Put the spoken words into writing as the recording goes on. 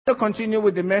To continue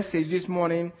with the message this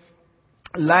morning,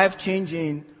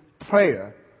 life-changing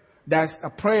prayer. That's a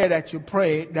prayer that you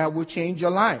pray that will change your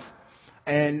life.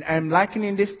 And I'm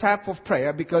likening this type of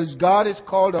prayer because God has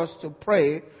called us to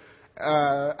pray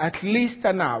at least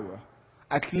an hour.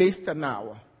 At least an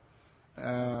hour.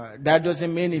 That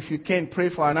doesn't mean if you can't pray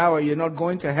for an hour, you're not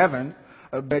going to heaven.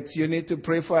 But you need to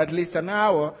pray for at least an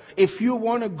hour if you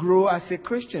want to grow as a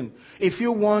Christian. If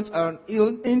you want an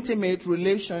intimate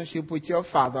relationship with your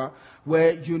Father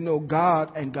where you know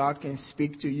God and God can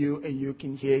speak to you and you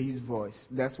can hear His voice.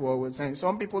 That's what we're saying.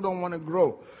 Some people don't want to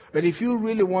grow. But if you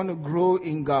really want to grow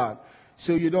in God,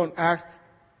 so you don't act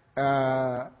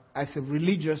as a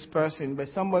religious person, but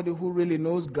somebody who really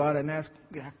knows God and has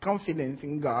confidence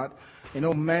in God,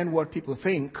 man, what people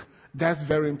think, that's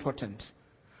very important.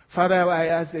 Father, I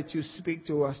ask that you speak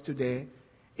to us today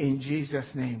in Jesus'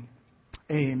 name.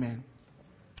 Amen.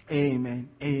 Amen.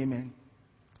 Amen.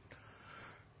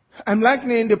 I'm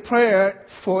likening the prayer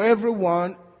for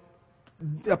everyone,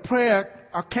 a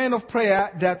kind of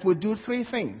prayer that will do three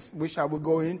things, which I will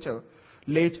go into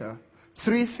later.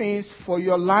 Three things for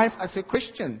your life as a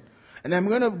Christian. And I'm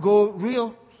going to go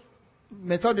real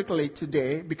methodically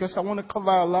today because I want to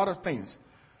cover a lot of things.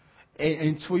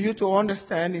 And for you to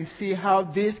understand and see how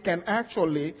this can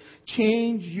actually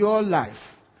change your life.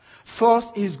 First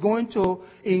is going to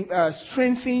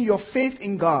strengthen your faith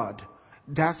in God.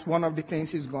 That's one of the things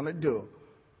He's going to do.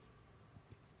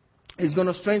 He's going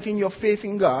to strengthen your faith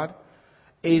in God.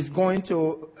 He's going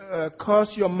to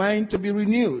cause your mind to be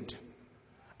renewed.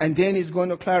 And then He's going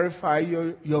to clarify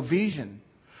your vision.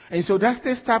 And so that's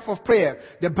this type of prayer.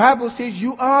 The Bible says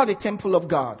you are the temple of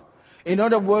God. In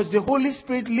other words, the Holy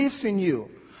Spirit lives in you.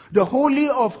 The Holy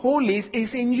of Holies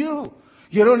is in you.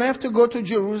 You don't have to go to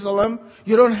Jerusalem.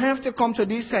 You don't have to come to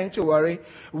this sanctuary.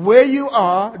 Where you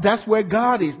are, that's where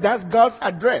God is. That's God's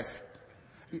address.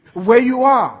 Where you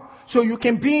are. So you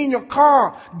can be in your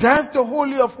car. That's the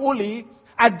Holy of Holies.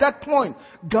 At that point,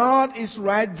 God is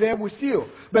right there with you.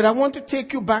 But I want to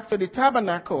take you back to the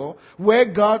tabernacle where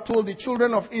God told the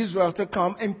children of Israel to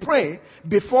come and pray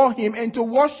before Him and to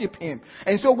worship Him.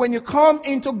 And so when you come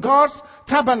into God's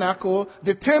tabernacle,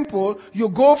 the temple, you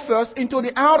go first into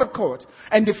the outer court.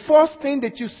 And the first thing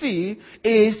that you see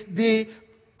is the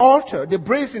altar, the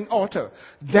brazen altar.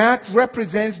 That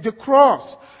represents the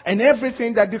cross and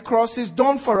everything that the cross has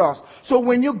done for us. So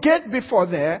when you get before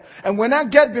there, and when I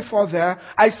get before there,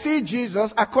 I see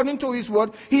Jesus, according to His word,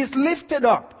 He is lifted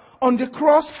up on the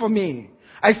cross for me.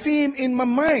 I see Him in my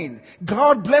mind.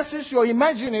 God blesses your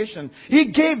imagination.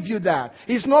 He gave you that.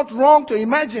 It's not wrong to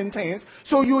imagine things.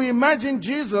 So you imagine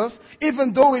Jesus,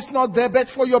 even though it's not there, but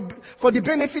for the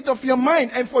benefit of your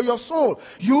mind and for your soul.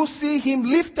 You see Him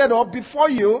lifted up before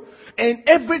you, and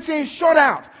everything is shut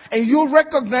out. And you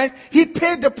recognize He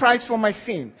paid the price for my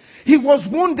sin. He was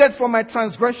wounded for my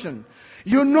transgression.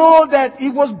 You know that He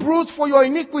was bruised for your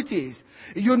iniquities.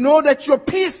 You know that your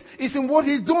peace is in what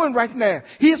He's doing right now.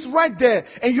 He's right there.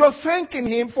 And you're thanking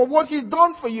Him for what He's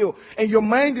done for you. And your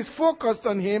mind is focused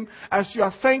on Him as you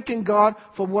are thanking God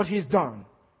for what He's done.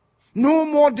 No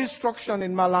more destruction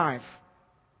in my life.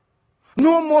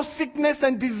 No more sickness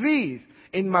and disease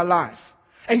in my life.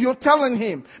 And you're telling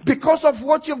Him, because of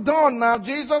what you've done now,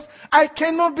 Jesus, I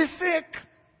cannot be sick.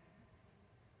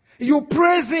 You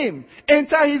praise Him.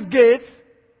 Enter His gates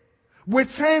with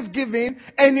thanksgiving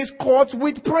and His courts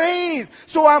with praise.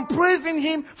 So I'm praising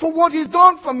Him for what He's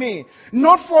done for me.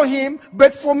 Not for Him,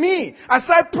 but for me. As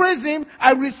I praise Him,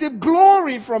 I receive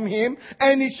glory from Him,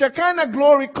 and His Shekinah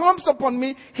glory comes upon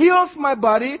me, heals my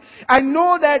body. I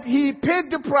know that He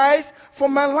paid the price for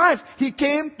my life. He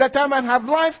came that I might have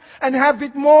life and have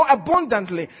it more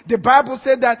abundantly. The Bible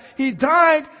said that He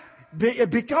died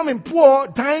becoming poor,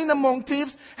 dying among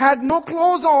thieves, had no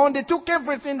clothes on. They took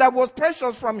everything that was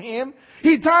precious from Him.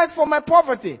 He died for my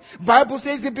poverty. Bible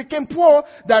says He became poor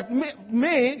that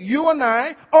you and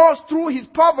I, us through His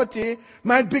poverty,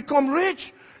 might become rich.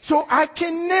 So I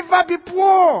can never be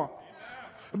poor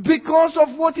because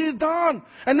of what He's done.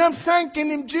 And I'm thanking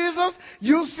Him, Jesus.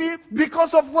 You see, because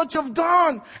of what you've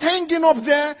done, hanging up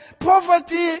there,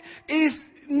 poverty is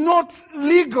not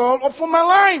legal or for my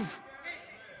life.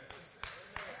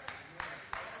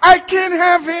 I can't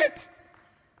have it.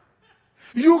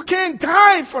 You can't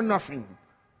die for nothing.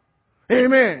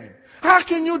 Amen. How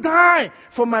can you die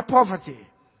for my poverty?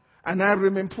 And I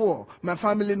remain poor. My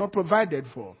family not provided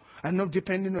for. I'm not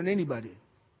depending on anybody.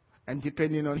 I'm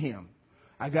depending on Him.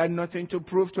 I got nothing to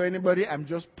prove to anybody. I'm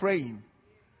just praying.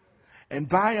 And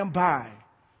by,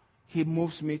 He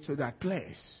moves me to that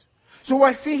place. So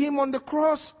I see Him on the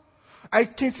cross. I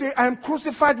can say I'm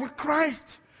crucified with Christ.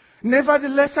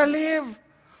 Nevertheless I live.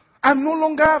 I'm no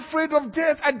longer afraid of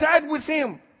death. I died with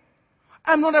him.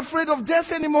 I'm not afraid of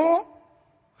death anymore.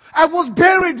 I was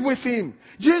buried with him.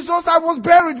 Jesus, I was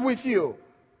buried with you.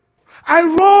 I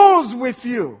rose with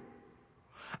you.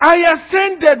 I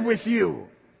ascended with you.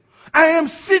 I am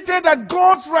seated at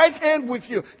God's right hand with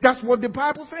you. That's what the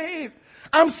Bible says.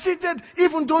 I'm seated,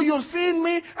 even though you're seeing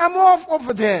me, I'm off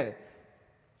over there.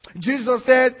 Jesus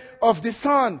said of the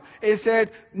Son, he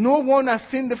said, no one has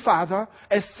seen the Father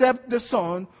except the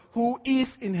Son who is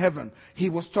in heaven. He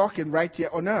was talking right here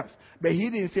on earth. But he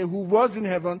didn't say who was in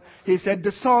heaven. He said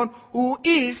the Son who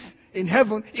is in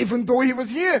heaven, even though he was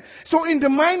here. So in the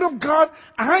mind of God,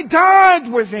 I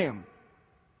died with him.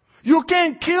 You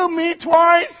can't kill me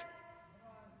twice.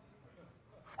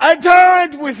 I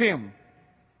died with him.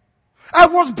 I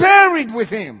was buried with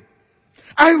him.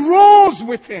 I rose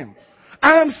with him.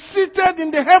 I am seated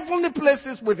in the heavenly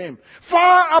places with him,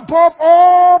 far above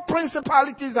all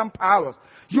principalities and powers.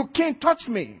 You can't touch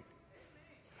me.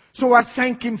 So I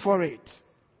thank him for it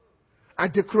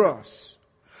at the cross.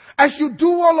 As you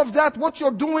do all of that, what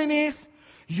you're doing is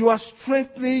you are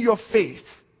strengthening your faith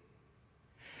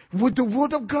with the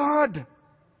word of God.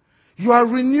 You are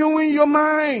renewing your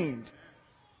mind.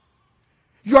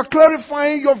 You are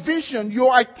clarifying your vision,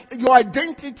 your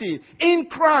identity in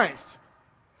Christ.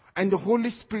 And the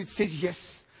Holy Spirit says, yes,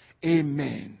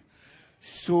 amen.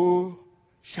 So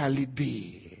shall it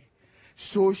be.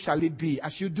 So shall it be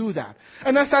as you do that.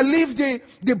 And as I leave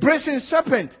the brazen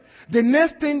serpent, the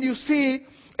next thing you see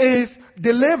is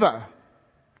the liver.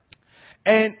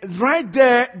 And right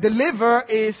there, the liver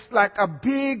is like a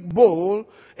big bowl,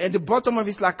 and the bottom of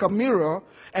it is like a mirror.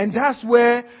 And that's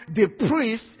where the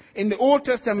priest in the Old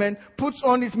Testament puts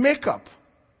on his makeup.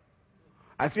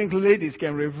 I think ladies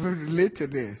can relate to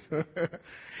this.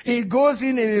 He goes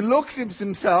in and he looks at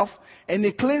himself and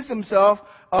he cleans himself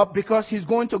up because he's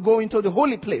going to go into the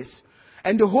holy place.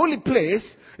 And the holy place,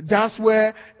 that's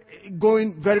where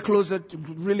going very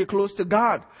really close to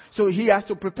God. So he has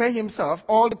to prepare himself.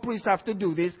 All the priests have to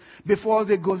do this before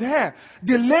they go there.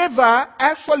 The liver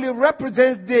actually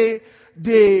represents the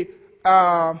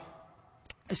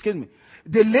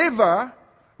liver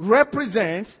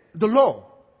represents the law.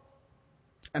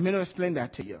 I'm going to explain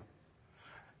that to you.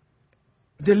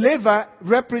 The liver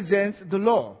represents the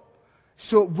law.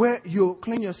 So where you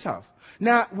clean yourself.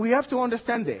 Now, we have to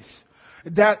understand this,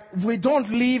 that we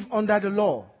don't live under the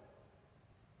law.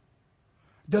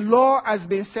 The law has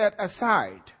been set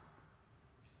aside.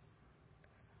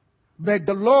 But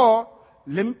the law,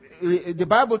 the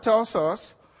Bible tells us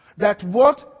that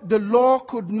what the law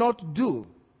could not do.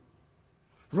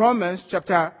 Romans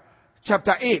chapter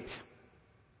 8.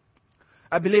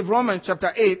 I believe Romans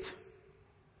chapter 8,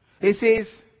 it says,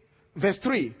 verse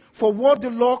 3, for what the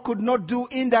law could not do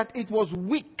in that it was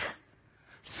weak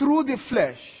through the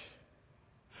flesh,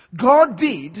 God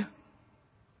did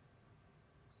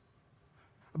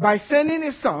by sending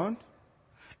his Son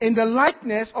in the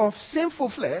likeness of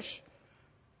sinful flesh,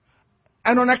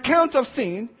 and on account of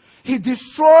sin, he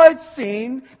destroyed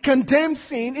sin, condemned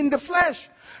sin in the flesh,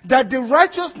 that the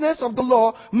righteousness of the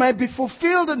law might be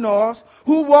fulfilled in us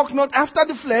who walk not after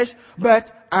the flesh,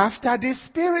 but after the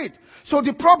Spirit. So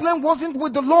the problem wasn't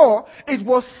with the law, it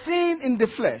was sin in the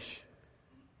flesh.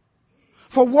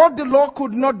 For what the law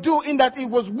could not do in that it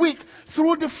was weak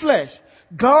through the flesh,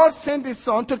 God sent his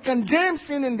Son to condemn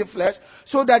sin in the flesh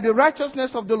so that the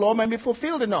righteousness of the law might be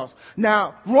fulfilled in us.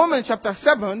 Now, Romans chapter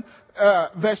 7,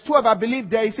 verse 12, I believe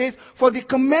there it says, for the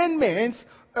commandments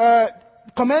are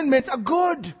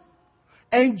good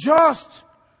and just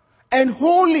and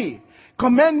holy.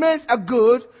 Commandments are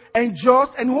good and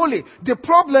just and holy. The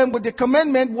problem with the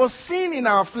commandment was sin in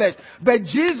our flesh. But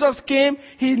Jesus came,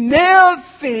 he nailed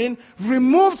sin,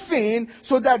 removed sin,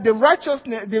 so that the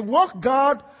righteousness, the work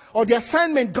God, or the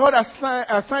assignment God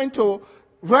assigned to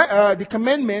the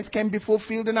commandments can be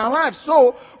fulfilled in our lives.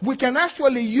 So we can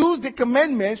actually use the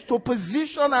commandments to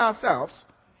position ourselves.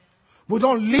 We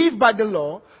don't live by the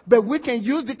law, but we can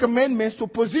use the commandments to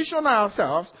position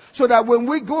ourselves so that when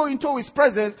we go into his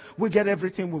presence, we get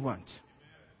everything we want.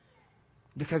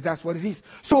 Because that's what it is.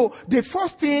 So the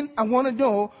first thing I want to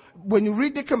know, when you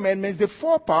read the commandments, the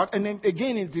four part, and then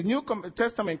again in the New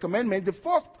Testament commandments, the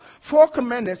first four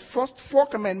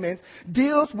commandments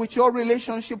deals with your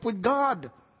relationship with God.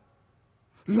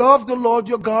 Love the Lord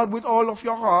your God with all of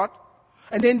your heart.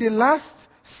 And then the last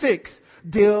 6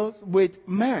 deals with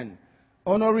man.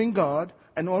 Honoring God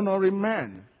and honoring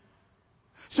man.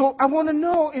 So I want to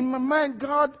know in my mind,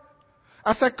 God,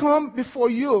 as I come before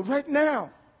you right now,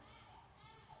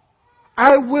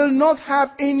 I will not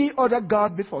have any other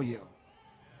God before you.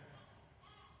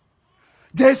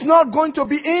 There's not going to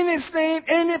be anything,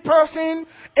 any person,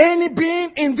 any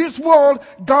being in this world.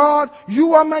 God,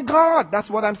 you are my God. That's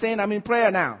what I'm saying. I'm in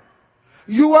prayer now.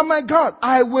 You are my God.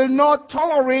 I will not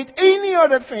tolerate any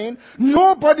other thing.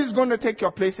 Nobody's going to take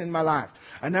your place in my life.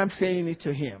 And I'm saying it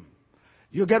to him.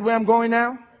 You get where I'm going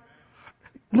now?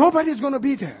 Nobody's going to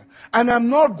be there. And I'm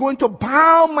not going to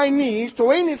bow my knees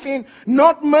to anything,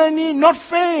 not money, not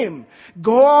fame.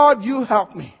 God, you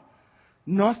help me.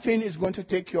 Nothing is going to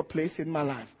take your place in my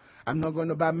life. I'm not going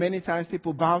to bow. Many times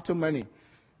people bow to money.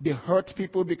 They hurt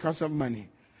people because of money.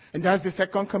 And that's the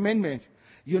second commandment.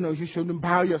 You shouldn't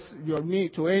bow your knee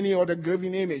to any other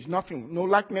graven image. Nothing. No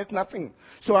likeness, nothing.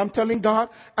 So I'm telling God,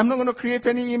 I'm not going to create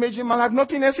any image in my life.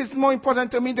 Nothing else is more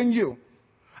important to me than you.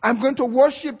 I'm going to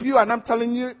worship you, and I'm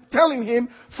telling him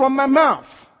from my mouth.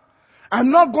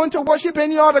 I'm not going to worship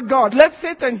any other God. Let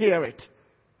Satan hear it.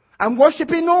 I'm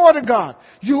worshiping no other God.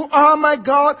 You are my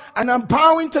God, and I'm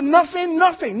bowing to nothing.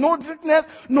 No sickness,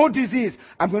 no disease.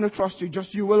 I'm going to trust you,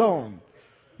 just you alone.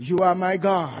 You are my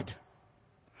God.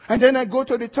 And then I go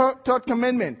to the third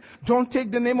commandment. Don't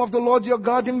take the name of the Lord your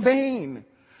God in vain.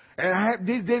 And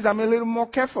these days I'm a little more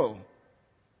careful.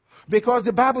 Because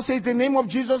the Bible says the name of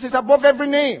Jesus is above every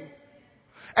name.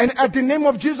 And at the name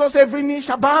of Jesus, every knee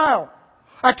shall bow.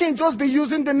 I can't just be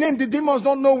using the name. The demons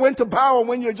don't know when to bow or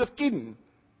when you're just kidding.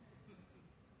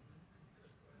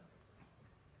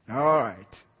 All right.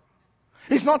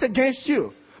 It's not against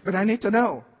you, but I need to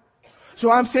know.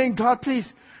 So I'm saying, God, please,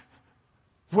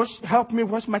 help me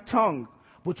watch my tongue.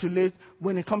 But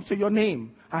when it comes to your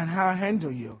name and how I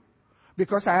handle you.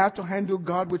 Because I have to handle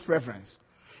God with reverence.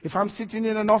 If I'm sitting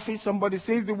in an office, somebody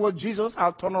says the word Jesus,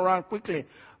 I'll turn around quickly.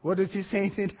 What is he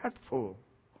saying that for?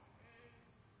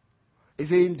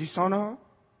 Is it in dishonor?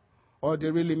 Or they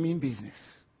really mean business?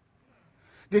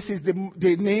 This is the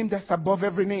name that's above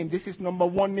every name. This is number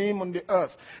one name on the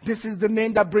earth. This is the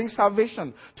name that brings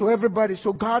salvation to everybody.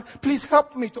 So God, please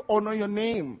help me to honor your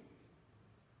name.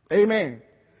 Amen.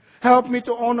 Help me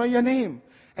to honor your name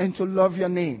and to love your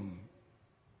name.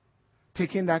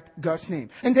 Taking that God's name.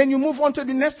 And then you move on to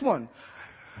the next one.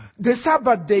 The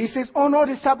Sabbath day. It says, honor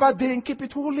the Sabbath day and keep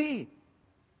it holy.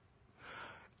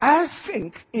 I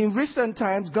think in recent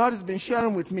times, God has been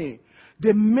sharing with me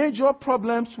the major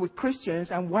problems with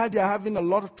Christians and why they are having a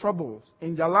lot of troubles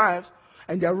in their lives.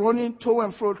 And they're running to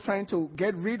and fro trying to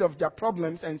get rid of their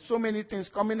problems and so many things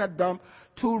coming at them.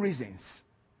 Two reasons.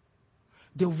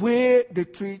 The way they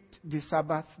treat the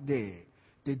Sabbath day,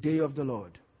 the day of the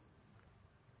Lord.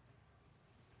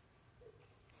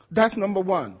 That's number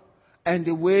one. And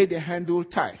the way they handle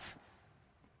tithe.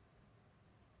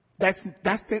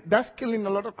 That's killing a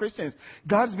lot of Christians.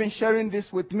 God's been sharing this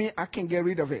with me. I can get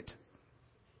rid of it.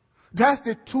 That's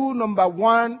the number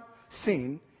one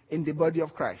sin in the body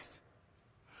of Christ.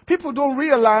 People don't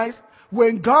realize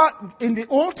when God, in the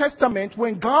Old Testament,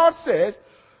 when God says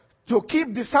to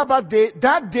keep the Sabbath day,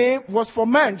 that day was for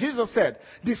man. Jesus said,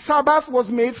 the Sabbath was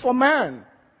made for man.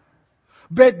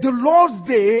 But the Lord's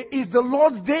day is the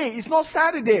Lord's day. It's not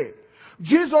Saturday.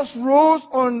 Jesus rose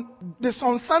on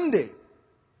Sunday.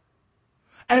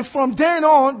 And from then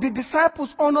on, the disciples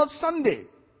honored Sunday.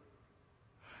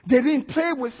 They didn't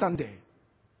play with Sunday.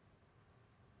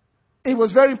 It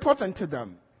was very important to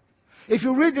them. If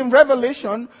you read in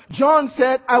Revelation, John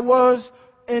said, I was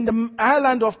in the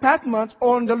island of Patmos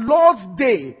on the Lord's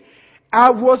day. I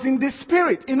was in the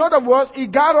Spirit. In other words, he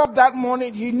got up that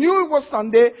morning. He knew it was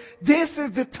Sunday. This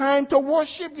is the time to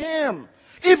worship him.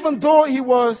 Even though he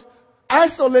was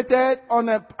isolated on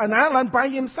an island by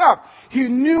himself, he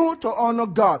knew to honor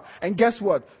God. And guess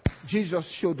what? Jesus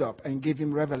showed up and gave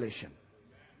him revelation.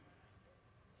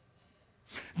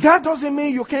 That doesn't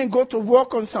mean you can't go to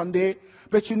work on Sunday,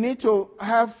 but you need to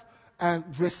have a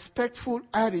respectful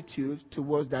attitude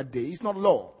towards that day. It's not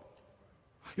law.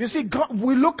 You see, God,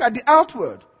 we look at the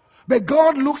outward, but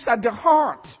God looks at the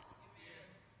heart.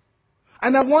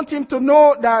 And I want him to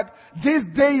know that this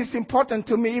day is important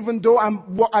to me, even though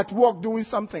I'm at work doing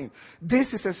something.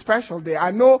 This is a special day.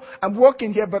 I know I'm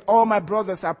working here, but all my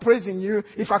brothers are praising you.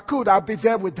 If I could, I'll be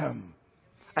there with them.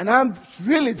 And I'm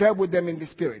really there with them in the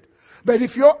Spirit. But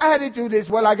if your attitude is,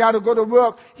 well, I got to go to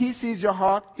work, he sees your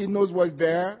heart. He knows what's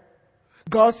there.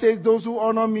 God says, those who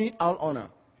honor me, I'll honor.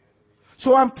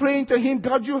 So I'm praying to him,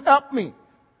 God, you help me.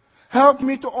 Help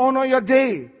me to honor your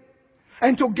day.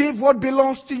 And to give what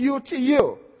belongs to you to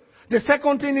you. The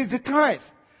second thing is the tithe.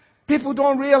 People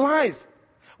don't realize.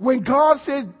 When God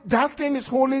says that thing is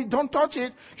holy, don't touch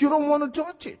it. You don't want to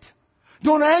touch it.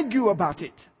 Don't argue about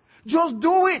it. Just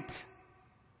do it.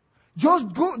 Just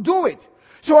do it.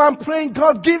 So I'm praying,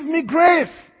 God, give me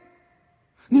grace.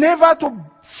 Never to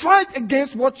fight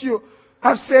against what you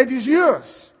I've said is yours.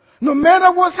 No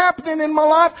matter what's happening in my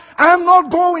life, I'm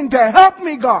not going there. Help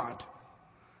me, God.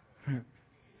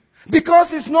 Because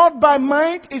it's not by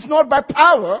might, it's not by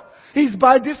power, it's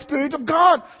by the Spirit of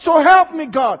God. So help me,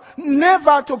 God.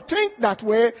 Never to think that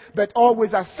way, but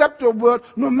always accept your word.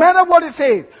 No matter what it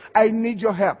says, I need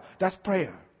your help. That's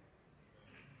prayer.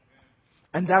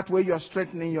 And that way you're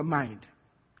strengthening your mind.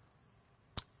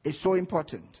 It's so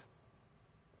important.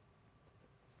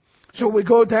 So we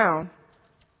go down.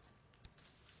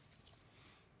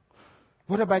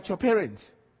 What about your parents?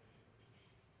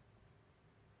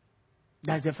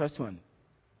 That's the first one.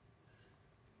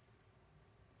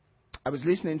 I was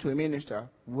listening to a minister,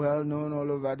 well known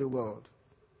all over the world.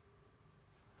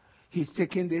 He's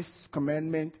taking this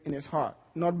commandment in his heart,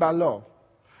 not by law.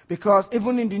 Because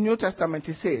even in the New Testament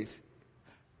it says,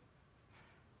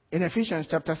 in Ephesians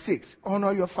chapter 6,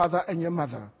 honor your father and your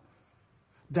mother.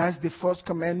 That's the first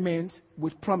commandment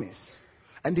with promise.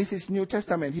 And this is New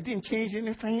Testament. He didn't change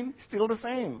anything, still the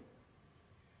same.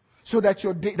 So that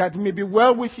that may be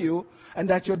well with you and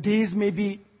that your days may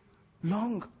be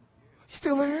long.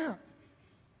 Still there.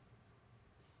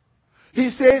 He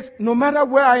says, no matter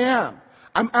where I am,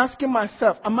 I'm asking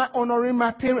myself, am I honoring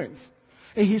my parents?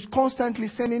 And he's constantly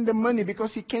sending them money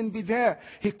because he can't be there.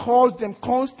 He calls them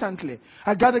constantly.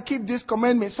 I got to keep this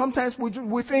commandment. Sometimes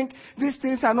we think these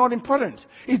things are not important.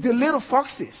 It's the little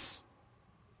foxes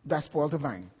that spoil the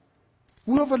vine.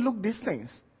 We overlook these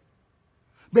things.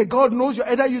 But God knows you.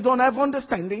 Either you don't have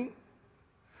understanding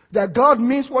that God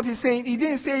means what he's saying. He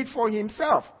didn't say it for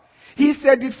himself. He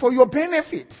said it for your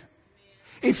benefit.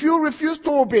 If you refuse to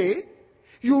obey,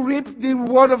 you reap the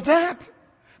reward of that.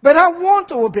 But I want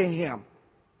to obey him.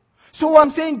 So I'm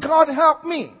saying, God help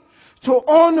me to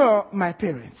honor my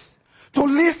parents, to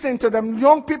listen to them.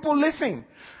 Young people, listen.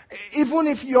 Even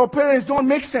if your parents don't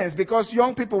make sense, because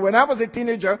young people, when I was a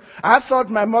teenager, I thought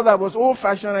my mother was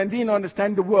old-fashioned and didn't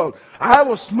understand the world. I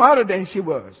was smarter than she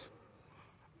was.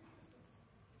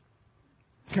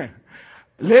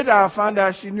 Later I found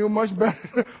out she knew much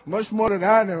better, much more than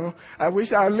I knew. I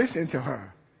wish I listened to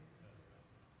her.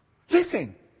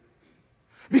 Listen.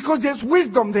 Because there's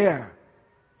wisdom there.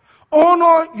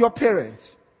 Honor your parents.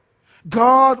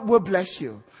 God will bless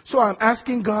you. So I'm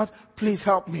asking God, please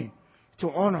help me to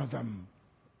honor them.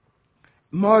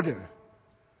 Murder.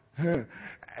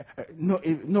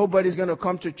 Nobody's going to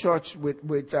come to church with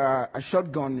a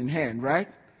shotgun in hand, right?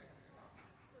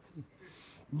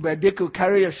 But they could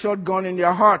carry a shotgun in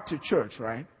their heart to church,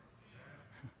 right?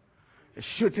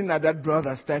 Shooting at that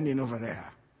brother standing over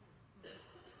there.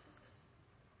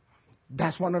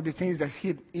 That's one of the things that's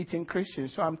eating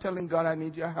Christians. So I'm telling God, I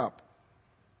need your help.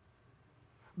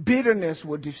 Bitterness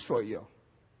will destroy you.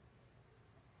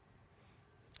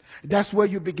 That's where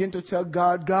you begin to tell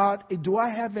God, God, do I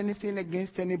have anything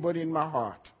against anybody in my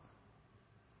heart?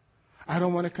 I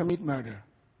don't want to commit murder.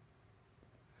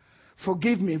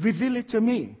 Forgive me. Reveal it to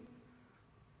me.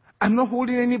 I'm not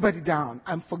holding anybody down.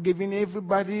 I'm forgiving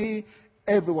everybody,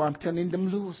 everyone. I'm turning them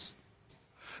loose.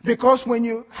 Because when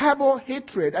you harbor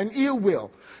hatred and ill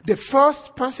will, the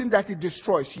first person that it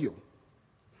destroys you.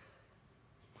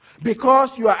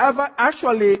 Because you are ever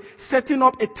actually setting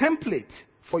up a template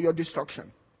for your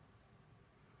destruction.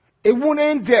 It won't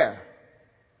end there.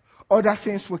 Other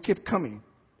things will keep coming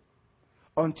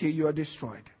until you are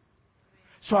destroyed.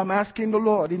 So I'm asking the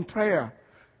Lord in prayer,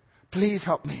 please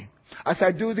help me. As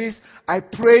I do this, I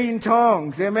pray in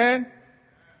tongues. Amen?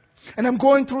 And I'm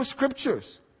going through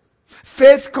scriptures.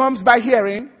 Faith comes by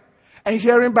hearing, and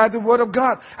hearing by the word of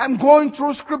God. I'm going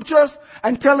through scriptures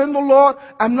and telling the Lord,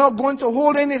 I'm not going to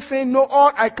hold anything, no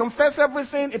ought. I confess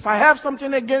everything. If I have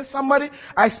something against somebody,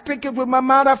 I speak it with my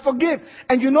mouth, I forgive.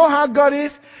 And you know how God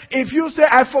is? If you say,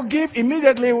 I forgive,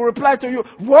 immediately He will reply to you,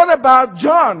 what about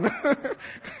John?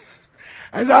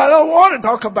 I said, I don't want to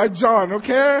talk about John,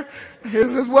 okay? He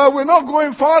says, well, we're not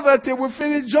going further till we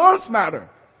finish John's matter.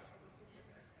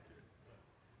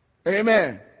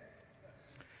 Amen.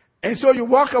 And so you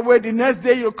walk away, the next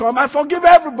day you come, I forgive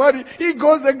everybody. He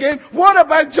goes again, what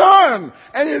about John?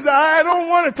 And he says, I don't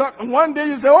want to talk. And one day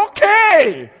you say,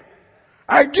 okay,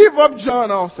 I give up John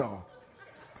also.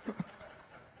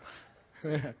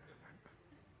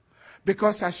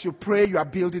 Because as you pray, you are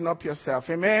building up yourself.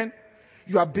 Amen?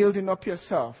 You are building up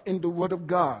yourself in the Word of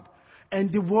God.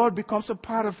 And the Word becomes a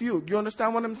part of you. Do you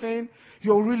understand what I'm saying?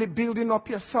 You're really building up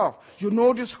yourself. You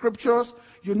know the scriptures.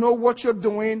 You know what you're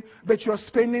doing. But you're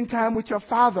spending time with your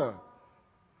Father.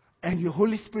 And your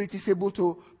Holy Spirit is able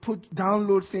to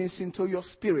download things into your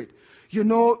spirit. You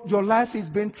know your life is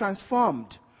being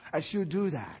transformed as you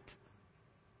do that.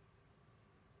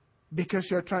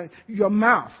 Because your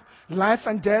mouth, life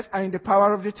and death are in the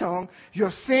power of the tongue.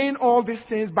 You're saying all these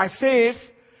things by faith.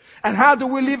 And how do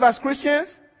we live as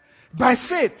Christians? By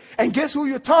faith. And guess who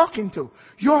you're talking to?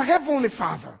 Your Heavenly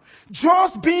Father.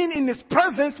 Just being in His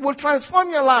presence will transform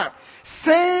your life.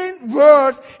 Saying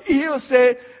words, He'll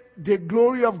say, the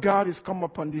glory of God is come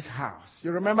upon this house.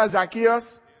 You remember Zacchaeus?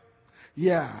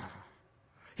 Yeah.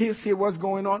 He'll see what's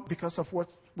going on because of what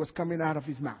was coming out of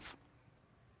his mouth.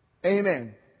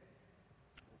 Amen.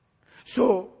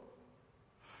 So,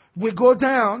 we go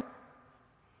down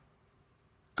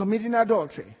committing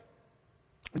adultery.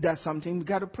 That's something we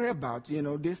got to pray about. You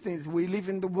know, these things, we live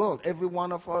in the world. Every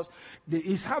one of us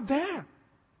is out there.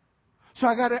 So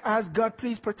I got to ask God,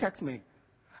 please protect me.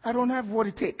 I don't have what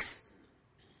it takes.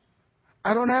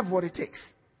 I don't have what it takes.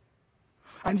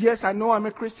 And yes, I know I'm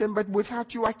a Christian, but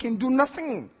without you, I can do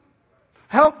nothing.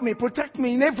 Help me, protect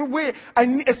me in every way.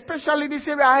 Especially this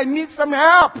area, I need some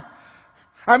help.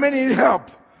 I need help.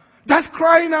 That's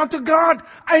crying out to God.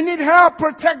 I need help.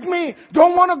 Protect me.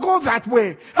 Don't want to go that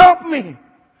way. Help me.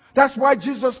 That's why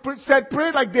Jesus said,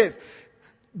 pray like this.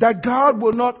 That God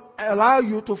will not allow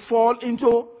you to fall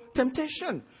into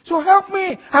temptation. So help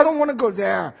me. I don't want to go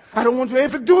there. I don't want to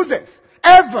ever do this.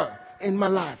 Ever in my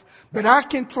life. But I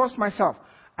can trust myself.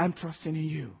 I'm trusting in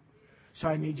you. So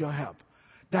I need your help.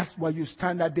 That's why you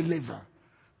stand at the laver.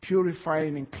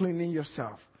 Purifying and cleaning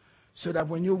yourself. So that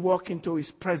when you walk into His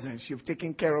presence, you've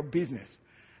taken care of business.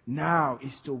 Now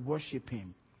is to worship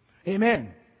Him.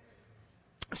 Amen.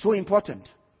 So important.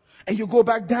 And you go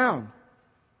back down.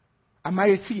 Am I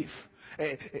a thief?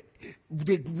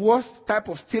 The worst type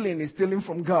of stealing is stealing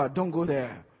from God. Don't go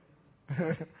there.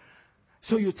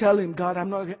 So you tell Him, God, I'm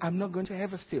not going to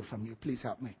ever steal from you. Please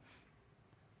help me.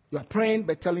 You are praying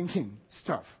by telling Him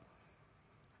stuff.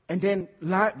 And then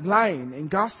lying and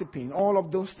gossiping, all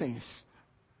of those things.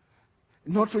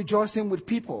 Not rejoicing with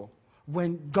people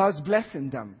when God's blessing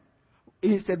them.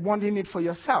 Instead, wanting it for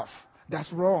yourself.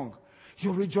 That's wrong.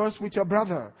 You rejoice with your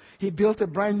brother. He built a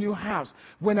brand new house.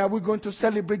 When are we going to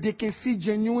celebrate? They can see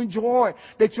genuine joy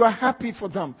that you are happy for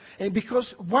them. And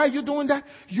because why are you doing that?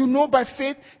 You know by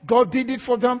faith, God did it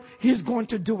for them. He's going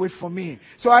to do it for me.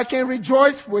 So I can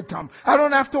rejoice with them. I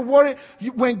don't have to worry.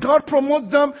 When God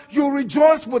promotes them, you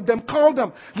rejoice with them. Call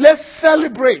them. Let's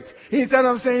celebrate. Instead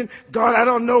of saying, God, I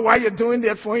don't know why you're doing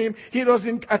that for him. He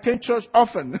doesn't attend church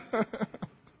often.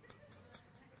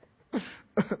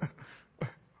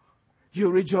 You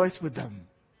rejoice with them.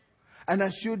 And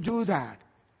as you do that,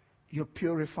 you're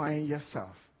purifying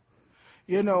yourself.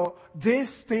 You know,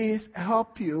 these things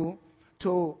help you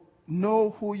to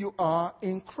know who you are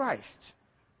in Christ.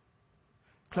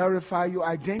 Clarify your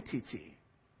identity.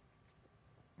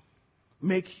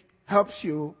 Helps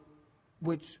you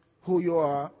with who you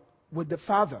are with the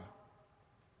Father.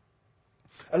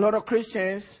 A lot of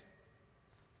Christians,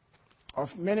 of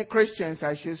many Christians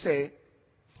I should say,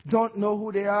 don't know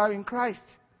who they are in Christ.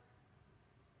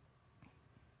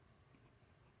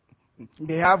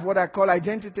 They have what I call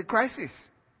identity crisis.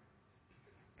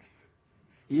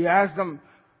 You ask them,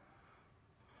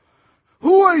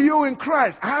 who are you in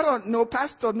Christ? I don't know.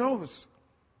 Pastor knows.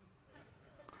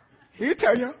 He'll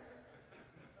tell you.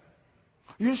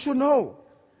 You should know.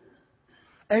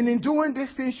 And in doing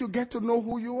these things, you get to know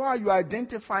who you are. You're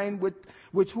identifying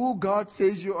with who God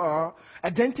says you are,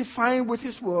 identifying with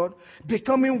His Word,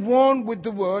 becoming one with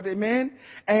the Word, amen?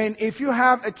 And if you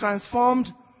have a transformed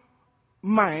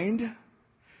mind,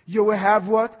 you will have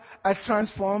what? A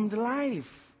transformed life.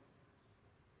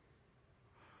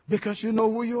 Because you know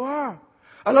who you are.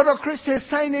 A lot of Christians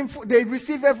sign in, they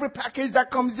receive every package that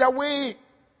comes their way.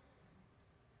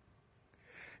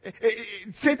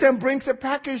 Satan brings a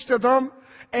package to them,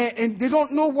 and they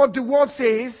don't know what the Word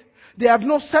says. They have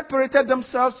not separated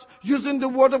themselves using the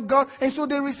Word of God, and so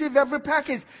they receive every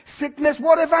package. Sickness,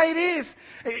 whatever it is.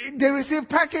 They receive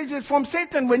packages from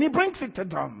Satan when he brings it to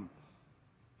them.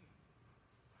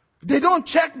 They don't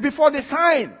check before they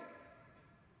sign.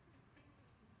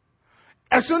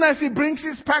 As soon as he brings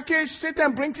his package,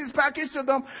 Satan brings his package to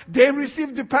them, they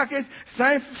receive the package,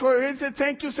 sign for it, say,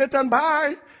 thank you, Satan,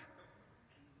 bye.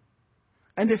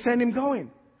 And they send him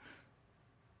going.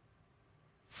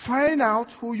 Find out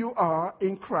who you are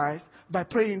in Christ by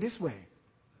praying this way.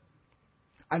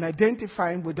 And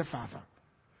identifying with the Father.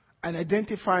 And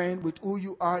identifying with who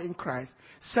you are in Christ.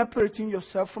 Separating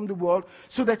yourself from the world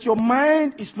so that your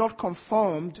mind is not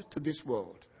conformed to this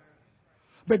world.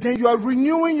 But then you are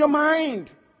renewing your mind.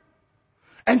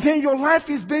 And then your life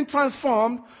is being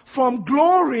transformed from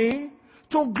glory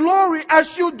to glory as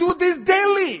you do this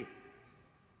daily.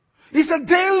 It's a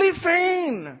daily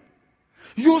thing.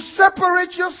 You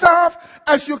separate yourself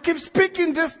as you keep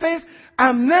speaking these things.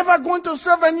 I'm never going to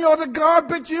serve any other God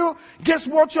but you. Guess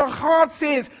what your heart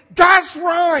says? That's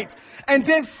right. And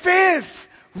then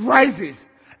faith rises.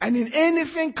 And if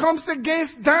anything comes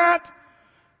against that,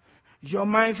 your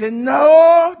mind says,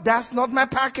 no, that's not my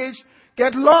package.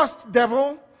 Get lost,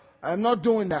 devil. I'm not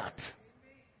doing that.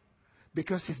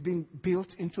 Because it's been built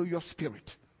into your spirit.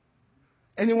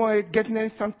 Anyone getting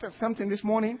something this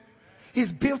morning?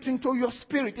 It's built into your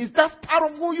spirit. That's part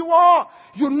of who you are.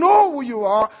 You know who you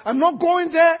are. I'm not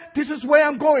going there. This is where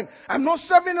I'm going. I'm not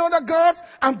serving other gods.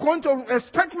 I'm going to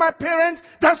respect my parents.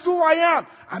 That's who I am.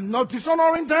 I'm not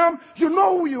dishonoring them. You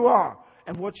know who you are.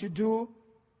 And what you do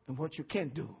and what you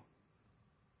can't do.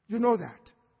 You know that.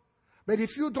 But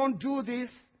if you don't do this,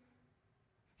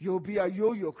 you'll be a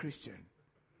yo-yo Christian.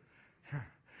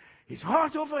 It's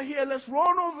hot over here. Let's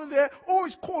run over there. Oh,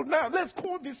 it's cold now. Let's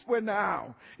go this way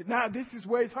now. Now this is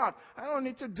where it's hot. I don't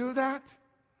need to do that.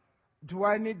 Do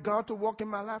I need God to walk in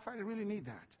my life? I really need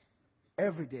that.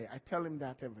 Every day. I tell him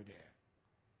that every day.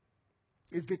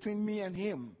 It's between me and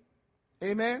him.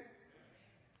 Amen?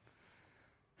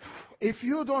 If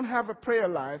you don't have a prayer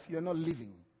life, you're not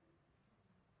living.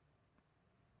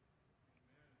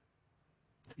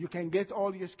 You can get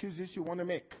all the excuses you want to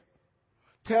make.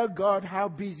 Tell God how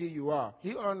busy you are.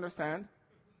 He'll understand.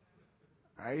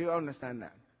 He'll understand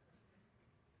that.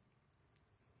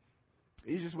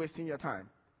 You're just wasting your time.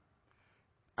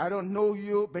 I don't know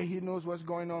you, but he knows what's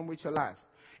going on with your life.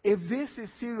 If this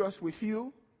is serious with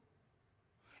you,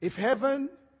 if heaven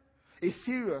is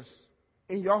serious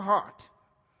in your heart,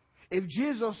 if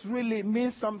Jesus really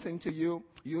means something to you,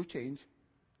 you'll change.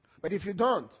 But if you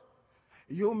don't,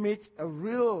 you'll meet a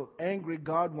real angry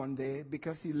God one day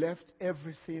because he left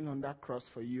everything on that cross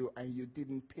for you and you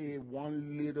didn't pay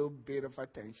one little bit of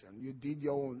attention. You did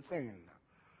your own thing.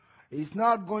 It's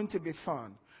not going to be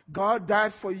fun. God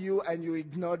died for you and you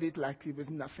ignored it like it was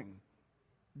nothing.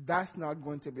 That's not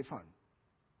going to be fun.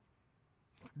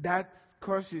 That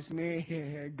curses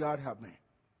me. God help me.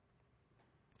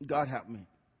 God help me.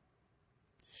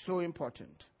 So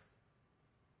important.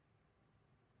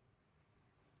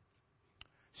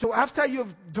 So after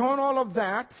you've done all of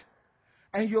that,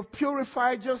 and you've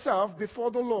purified yourself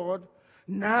before the Lord,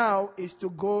 now is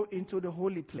to go into the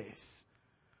holy place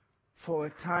for a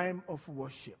time of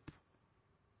worship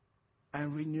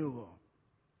and renewal.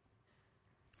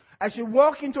 As you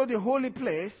walk into the holy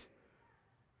place,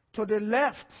 to the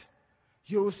left,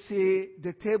 you'll see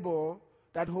the table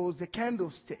that holds the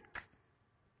candlestick.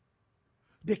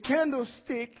 The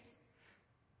candlestick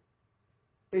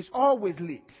is always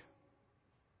lit.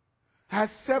 Has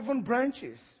 7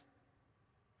 branches.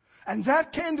 And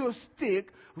that candlestick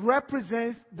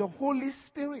represents the Holy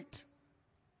Spirit.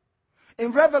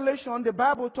 In Revelation, the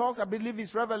Bible talks, I believe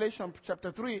it's Revelation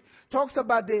chapter 3, talks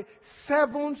about the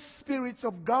 7 spirits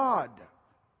of God.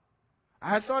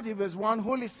 I thought it was one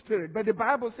Holy Spirit, but the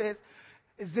Bible says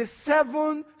it's the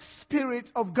 7 spirits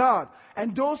of God.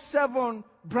 And those 7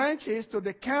 branches to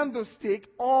the candlestick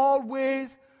always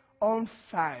on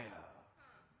fire.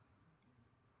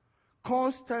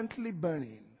 Constantly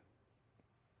burning.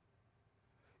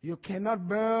 You cannot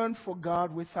burn for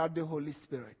God without the Holy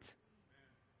Spirit.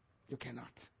 You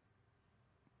cannot.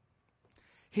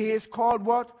 He is called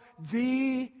what?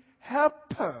 The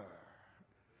Helper.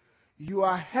 You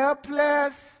are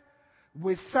helpless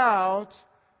without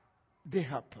the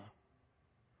Helper.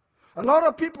 A lot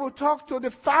of people talk to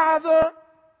the Father,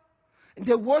 and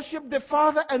they worship the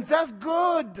Father, and that's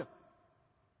good.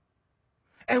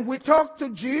 And we talk to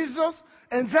Jesus,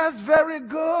 and that's very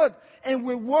good. And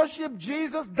we worship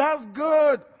Jesus, that's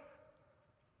good.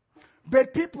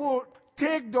 But people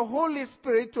take the Holy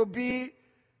Spirit to be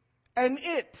an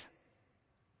it.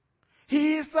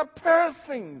 He is a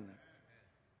person.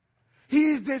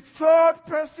 He is the 3rd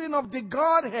person of the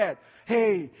Godhead.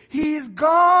 Hey, He is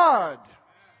God.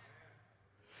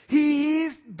 He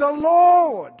is the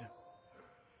Lord.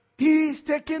 He is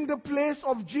taking the place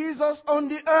of Jesus on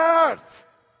the earth.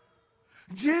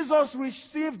 Jesus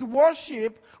received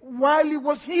worship while he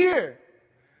was here.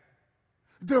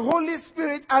 The Holy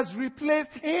Spirit has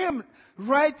replaced him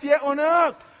right here on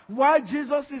earth while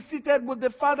Jesus is seated with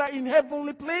the Father in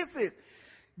heavenly places.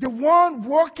 The one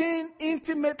working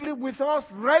intimately with us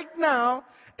right now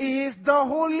is the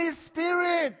Holy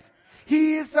Spirit.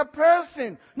 He is a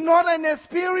person, not an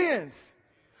experience.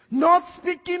 Not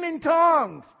speaking in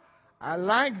tongues. I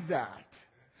like that.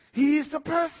 He is a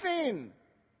person.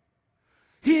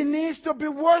 He needs to be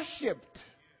worshipped.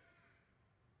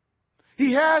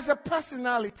 He has a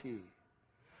personality.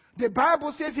 The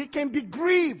Bible says he can be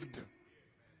grieved.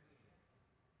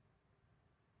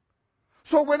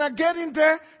 So when I get in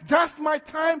there, that's my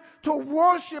time to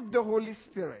worship the Holy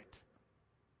Spirit.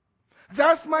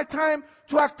 That's my time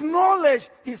to acknowledge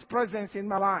His presence in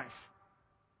my life.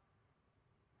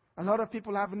 A lot of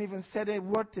people haven't even said a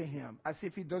word to Him as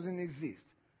if He doesn't exist.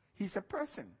 He's a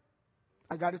person.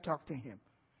 I got to talk to Him.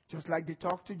 Just like they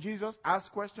talked to Jesus,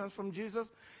 ask questions from Jesus.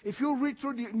 If you read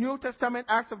through the New Testament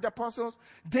Acts of the Apostles,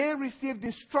 they received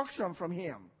instruction from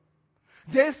Him.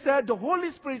 They said, the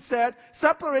Holy Spirit said,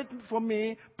 separate from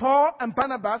me Paul and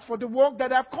Barnabas for the work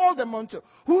that I've called them unto.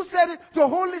 Who said it? The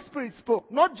Holy Spirit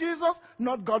spoke. Not Jesus,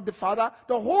 not God the Father.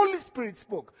 The Holy Spirit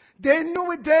spoke. They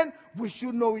knew it then. We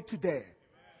should know it today.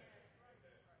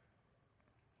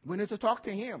 We need to talk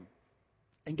to Him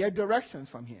and get directions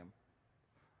from Him.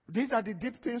 These are the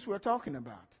deep things we're talking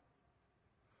about.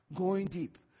 Going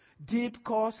deep. Deep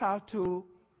calls out to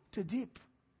deep.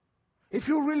 If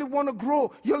you really want to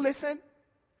grow, you listen.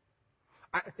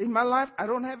 In my life,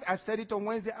 I've said it on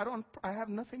Wednesday, I have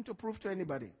nothing to prove to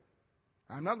anybody.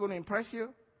 I'm not going to impress you.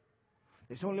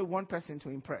 There's only one person to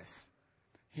impress.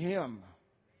 Him.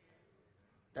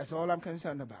 That's all I'm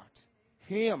concerned about.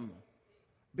 Him.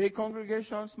 Big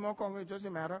congregation, small congregation,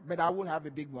 doesn't matter. But I will have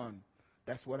a big one.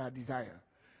 That's what I desire.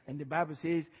 And the Bible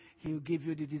says He will give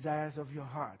you the desires of your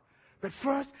heart. But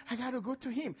first, I got to go to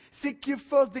Him. Seek ye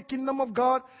first the kingdom of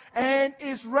God and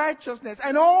His righteousness.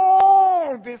 And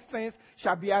all these things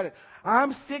shall be added.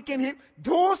 I'm seeking Him.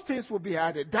 Those things will be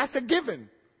added. That's a given.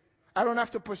 I don't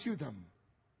have to pursue them.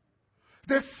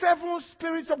 The 7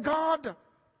 spirits of God.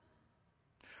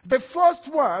 The first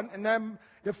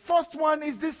one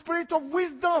is the spirit of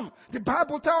wisdom. The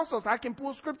Bible tells us, I can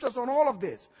pull scriptures on all of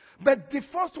this. But the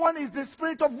first one is the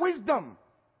spirit of wisdom.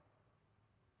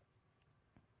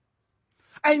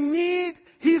 I need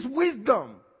His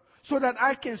wisdom so that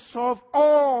I can solve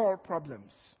all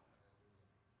problems.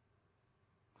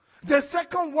 The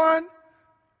second one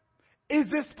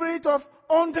is the spirit of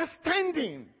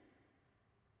understanding.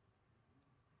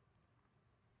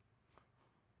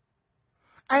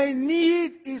 I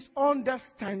need His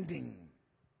understanding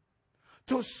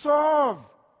to solve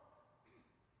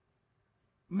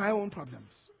my own problems.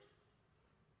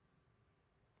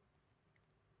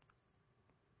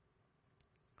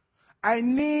 I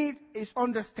need His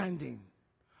understanding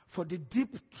for the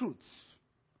deep truths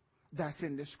that's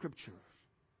in the Scriptures.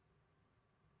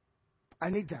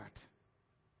 I need that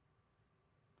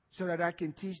so that I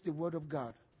can teach the Word of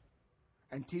God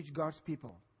and teach God's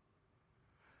people.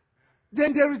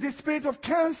 Then there is the spirit of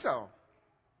counsel.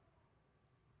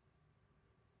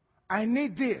 I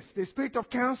need this, the spirit of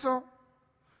counsel,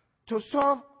 to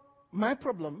solve my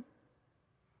problem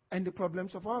and the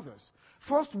problems of others.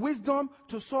 First, wisdom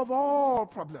to solve all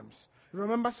problems.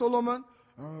 Remember Solomon?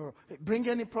 Bring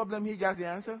any problem, he has the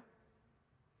answer.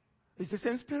 It's the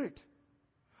same spirit.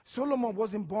 Solomon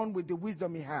wasn't born with the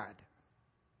wisdom he had.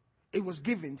 It was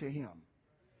given to him.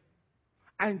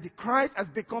 And the Christ has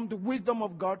become the wisdom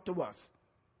of God to us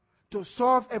to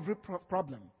solve every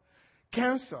problem.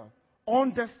 Counsel,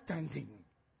 understanding.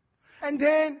 And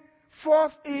then,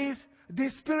 fourth is the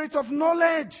spirit of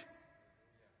knowledge.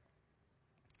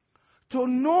 To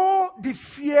know the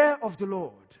fear of the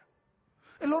Lord.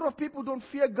 A lot of people don't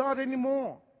fear God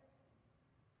anymore.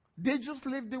 They just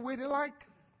live the way they like.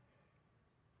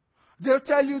 They'll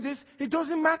tell you this, it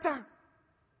doesn't matter.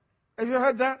 Have you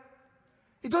heard that?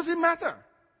 It doesn't matter.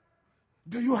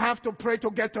 Do you have to pray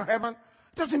to get to heaven?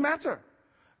 It doesn't matter.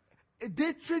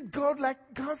 They treat God like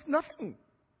God's nothing.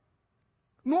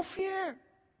 No fear.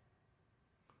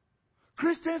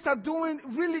 Christians are doing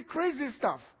really crazy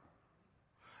stuff.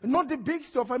 Not the big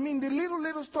stuff. I mean the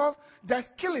little stuff that's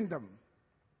killing them.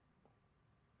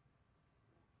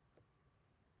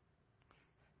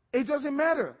 It doesn't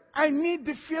matter. I need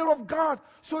the fear of God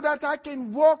so that I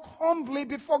can walk humbly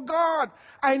before God.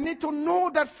 I need to know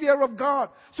that fear of God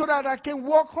so that I can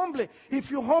walk humbly.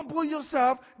 If you humble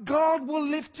yourself, God will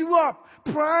lift you up.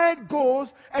 Pride goes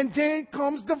and then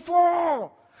comes the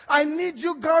fall. I need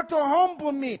you, God, to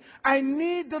humble me. I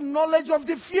need the knowledge of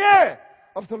the fear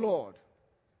of the Lord.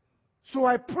 So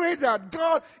I pray that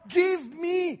God give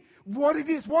me what it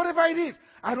is, whatever it is.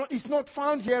 It's not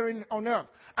found here on earth.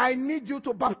 I need you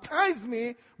to baptize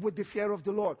me with the fear of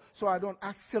the Lord so I don't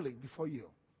act silly before you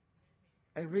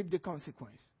and reap the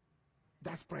consequence.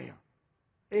 That's prayer.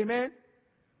 Amen?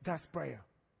 That's prayer.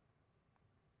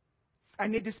 I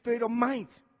need the spirit of might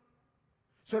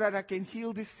so that I can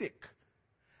heal the sick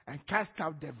and cast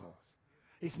out devils.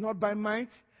 It's not by might,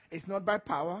 it's not by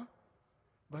power,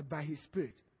 but by His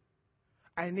Spirit.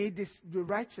 I need the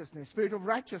righteousness, spirit of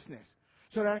righteousness,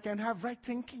 so that I can have right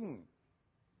thinking.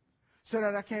 So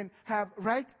that I can have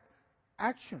right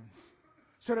actions.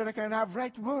 so that I can have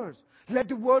right words. Let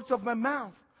the words of my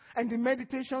mouth and the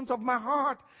meditations of my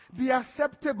heart be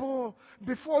acceptable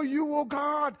before you, O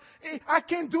God. I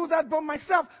can't do that by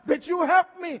myself, but you help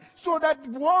me so that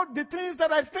the things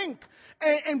that I think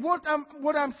and what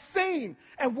I'm saying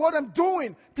and what I'm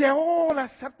doing, they're all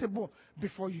acceptable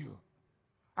before you.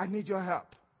 I need your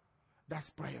help. That's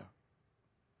prayer.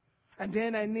 And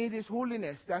then I need His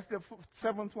holiness. That's the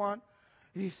seventh one.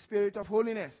 His spirit of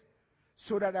holiness.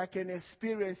 So that I can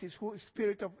experience His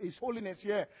spirit of His holiness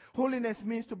here. Holiness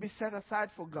means to be set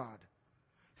aside for God.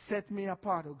 Set me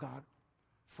apart, O God,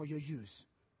 for your use.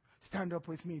 Stand up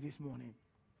with me this morning.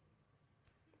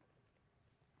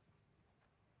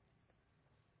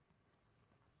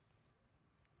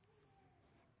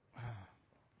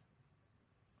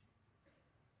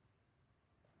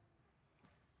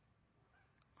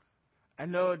 I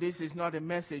know this is not a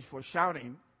message for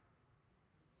shouting,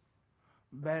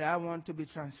 but I want to be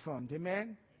transformed.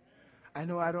 Amen? I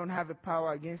know I don't have a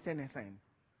power against anything.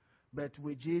 But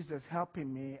with Jesus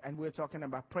helping me, and we're talking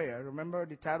about prayer. Remember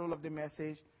the title of the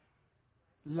message?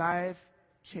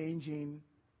 Life-changing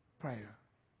prayer.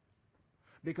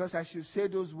 Because as you say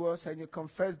those words and you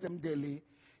confess them daily,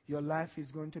 your life is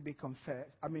going to be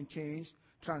changed,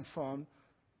 transformed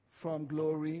from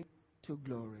glory to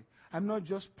glory. I'm not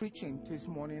just preaching this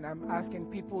morning. I'm asking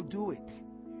people do it.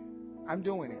 I'm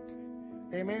doing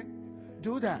it. Amen?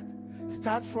 Do that.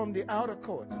 Start from the outer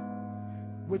court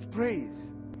with praise.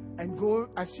 And go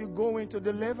as you go into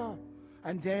the level.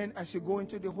 And then as you go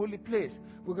into the holy place,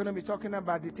 we're going to be talking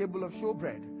about the table of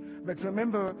showbread. But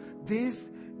remember,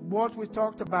 what we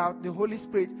talked about, the Holy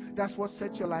Spirit, that's what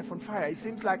sets your life on fire. It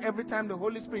seems like every time the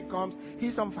Holy Spirit comes,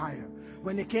 He's on fire.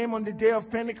 When He came on the day of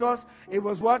Pentecost, it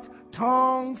was what?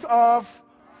 Tongues of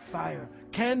fire.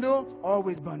 Candle,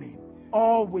 always burning.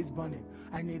 Always burning.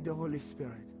 I need the Holy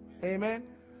Spirit. Amen?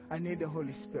 I need the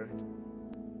Holy Spirit.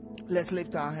 Let's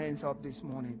lift our hands up this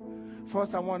morning.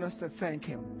 First, I want us to thank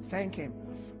Him. Thank Him.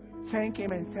 Thank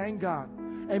Him and thank God.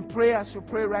 And pray as you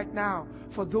pray right now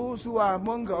for those who are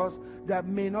among us that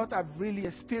may not have really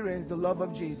experienced the love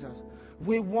of Jesus.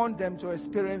 We want them to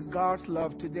experience God's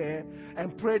love today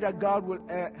and pray that God will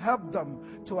help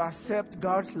them to accept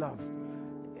God's love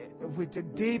with a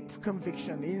deep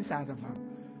conviction inside of them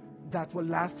that will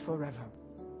last forever.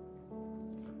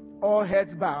 All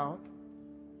heads bowed.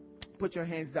 Put your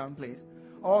hands down, please.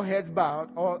 All heads bowed,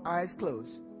 all eyes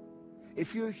closed.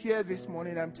 If you're here this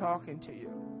morning, I'm talking to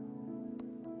you.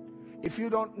 If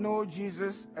you don't know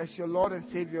Jesus as your Lord and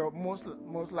Savior,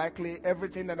 most likely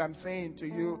everything that I'm saying to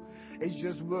you is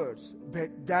just words. But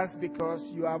that's because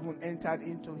you haven't entered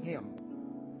into Him.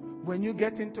 When you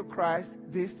get into Christ,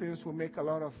 these things will make a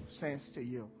lot of sense to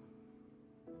you.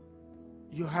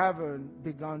 You haven't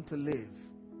begun to live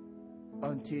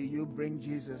until you bring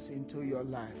Jesus into your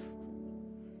life.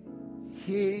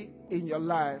 He, in your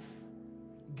life,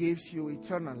 gives you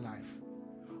eternal life.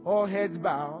 All heads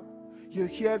bowed. You're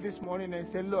here this morning and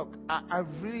say, look, I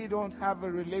really don't have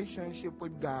a relationship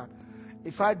with God.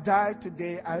 If I die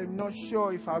today, I'm not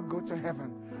sure if I'll go to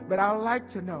heaven. But I'd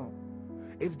like to know.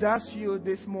 If that's you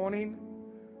this morning,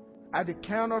 at the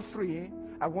count of 3,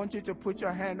 I want you to put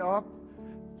your hand up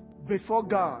before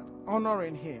God,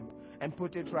 honoring Him, and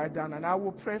put it right down. And I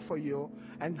will pray for you,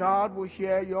 and God will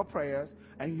hear your prayers,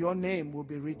 and your name will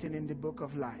be written in the book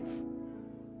of life.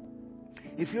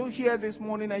 If you're here this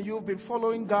morning and you've been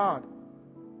following God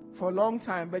for a long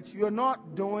time, but you're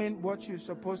not doing what you're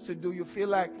supposed to do, you feel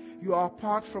like you are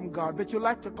apart from God, but you'd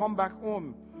like to come back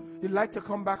home. You'd like to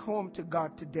come back home to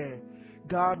God today.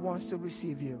 God wants to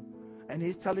receive you. And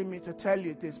He's telling me to tell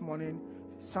you this morning,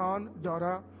 son,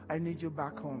 daughter, I need you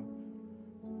back home.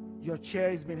 Your chair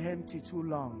has been empty too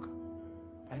long.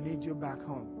 I need you back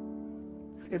home.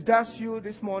 If that's you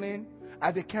this morning,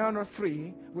 at the count of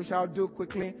 3, which I'll do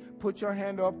quickly, put your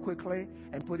hand up quickly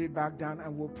and put it back down,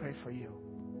 and we'll pray for you.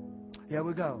 Here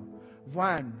we go.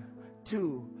 1,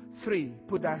 2, 3.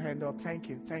 Put that hand up. Thank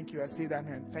you. Thank you. I see that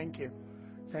hand. Thank you.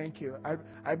 Thank you.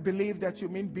 I believe that you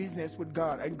mean business with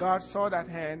God. And God saw that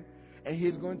hand, and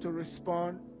He's going to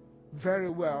respond very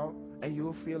well, and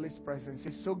you'll feel His presence.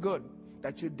 It's so good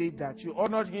that you did that. You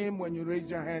honored Him when you raised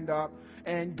your hand up.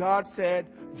 And God said,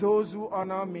 those who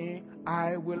honor me,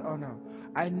 I will honor.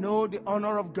 I know the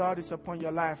honor of God is upon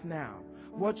your life now.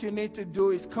 What you need to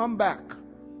do is come back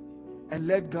and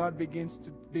let God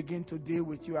begin to deal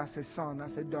with you as a son,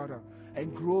 as a daughter,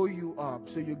 and grow you up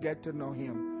so you get to know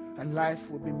Him. And life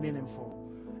will be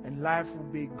meaningful. And life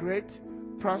will be great,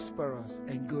 prosperous,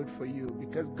 and good for you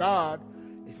because God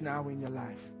is now in your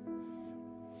life.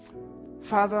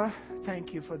 Father,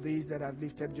 thank you for these that have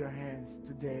lifted your hands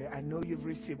today. I know you've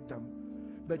received them.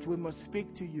 but we must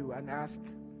speak to you and ask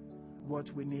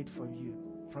what we need from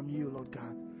you, Lord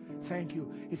God. Thank you.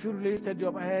 If you lifted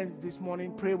your hands this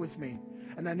morning, pray with me.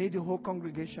 And I need the whole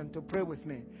congregation to pray with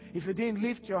me. If you didn't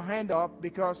lift your hand up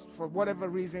because for whatever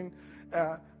reason,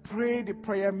 pray the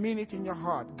prayer, mean it in your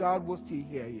heart. God will still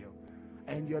hear you.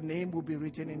 And your name will be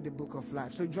written in the book of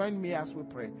life. So join me as we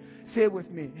pray. Say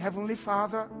with me, Heavenly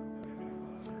Father,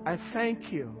 I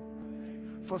thank you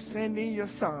for sending your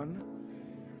Son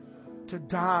to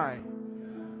die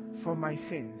for my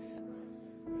sins.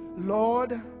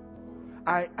 Lord,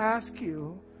 I ask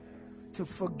you to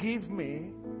forgive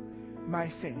me my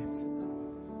sins.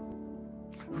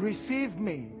 Receive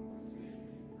me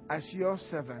as your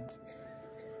servant.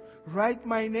 Write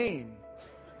my name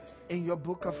in your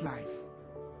book of life.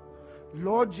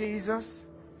 Lord Jesus,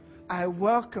 I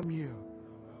welcome you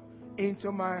into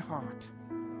my heart.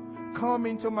 Come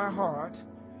into my heart,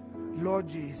 Lord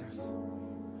Jesus.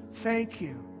 Thank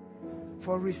you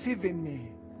for receiving me.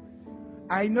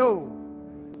 I know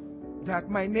that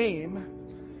my name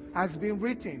has been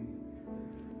written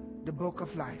in the book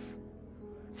of life.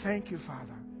 Thank you,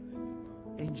 Father.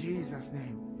 In Jesus'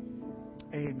 name,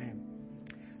 amen.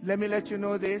 Let me let you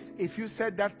know this. If you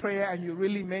said that prayer and you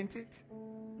really meant it,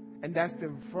 and that's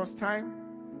the first time,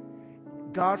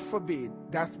 God forbid,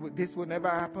 this will never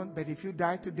happen. But if you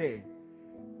die today,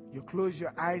 you close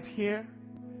your eyes here,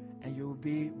 and you will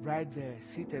be right there,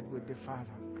 seated with the Father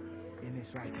in His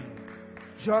right hand.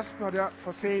 Just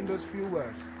for saying those few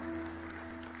words,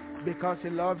 because He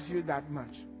loves you that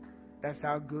much. That's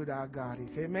how good our God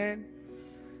is. Amen.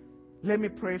 Let me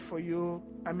pray for you.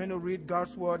 I'm going to read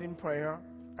God's word in prayer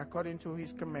according to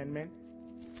His commandment.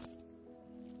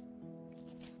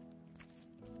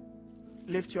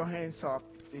 Lift your hands up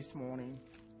this morning.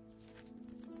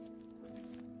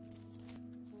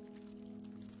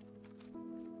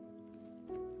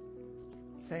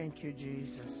 Thank you,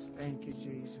 Jesus. Thank you,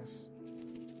 Jesus.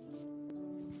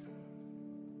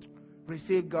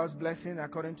 Receive God's blessing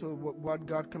according to what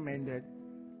God commanded.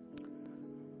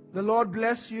 The Lord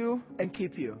bless you and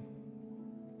keep you.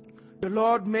 The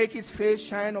Lord make His face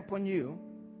shine upon you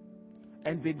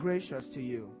and be gracious to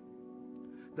you.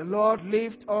 The Lord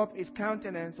lift up His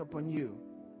countenance upon you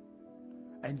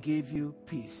and give you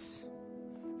peace.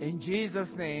 In Jesus'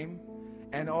 name,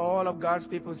 and all of God's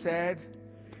people said,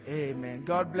 amen.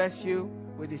 God bless you.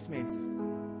 We dismiss.